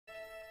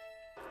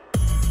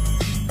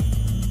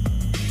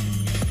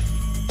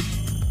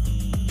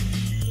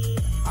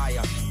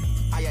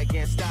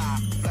can't stop.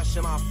 Flesh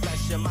of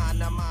my mind,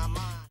 not my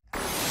mind.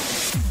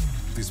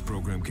 This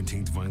program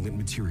contains violent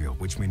material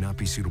which may not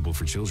be suitable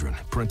for children.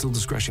 Parental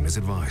discretion is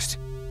advised.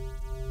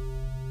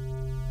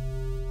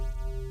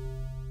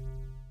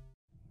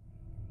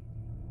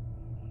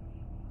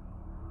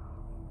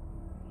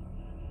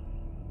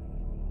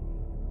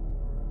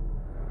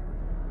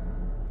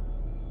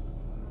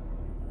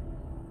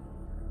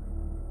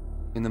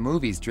 In the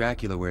movies,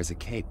 Dracula wears a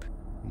cape,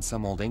 and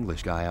some old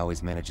English guy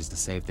always manages to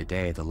save the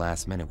day at the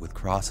last minute with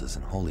crosses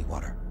and holy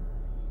water.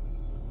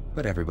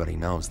 But everybody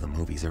knows the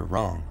movies are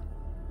wrong.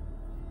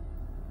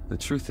 The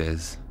truth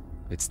is,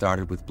 it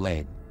started with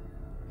Blade,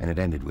 and it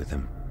ended with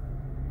him.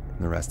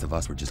 The rest of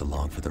us were just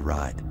along for the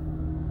ride.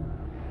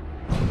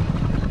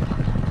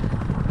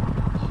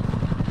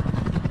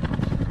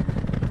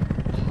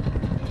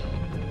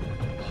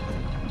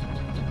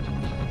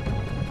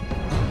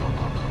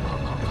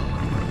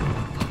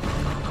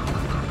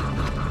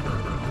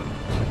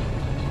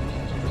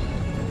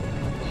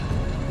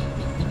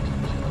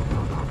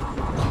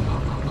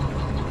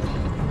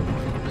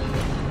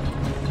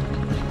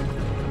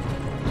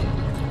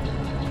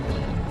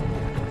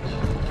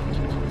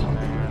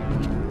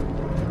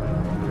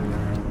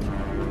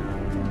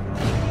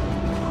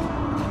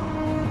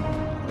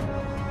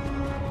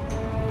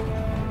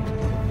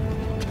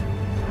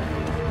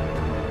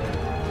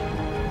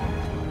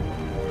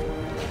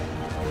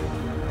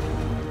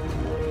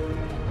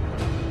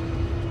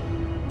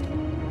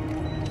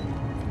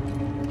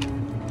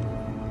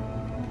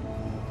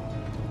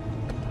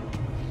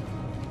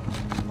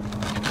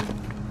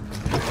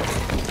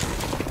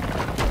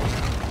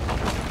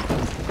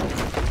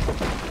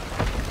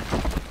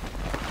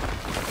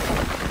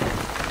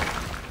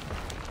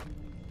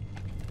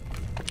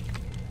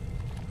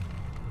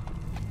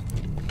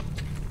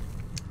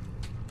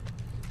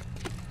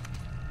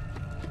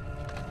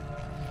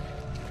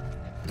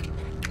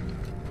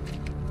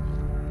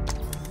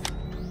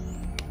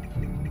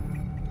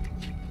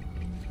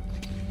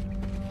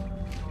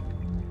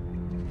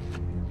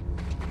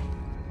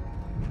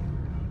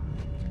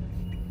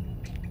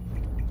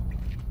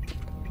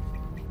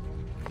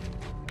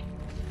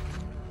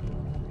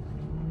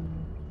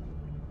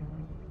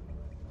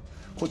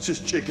 What's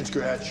this chicken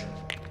scratch?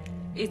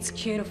 It's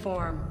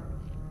cuneiform.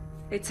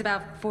 It's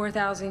about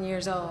 4,000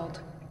 years old.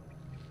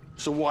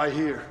 So why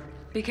here?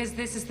 Because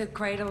this is the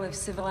cradle of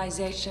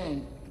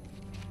civilization.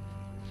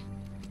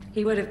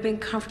 He would have been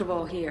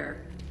comfortable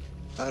here.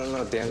 I don't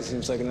know, Dan. It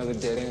seems like another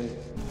dead end.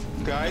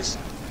 Guys?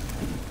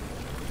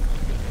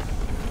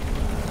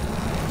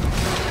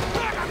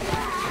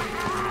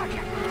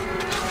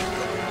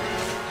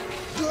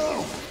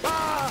 Go!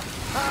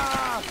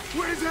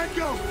 Where does that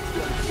go?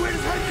 Where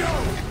does that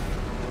go?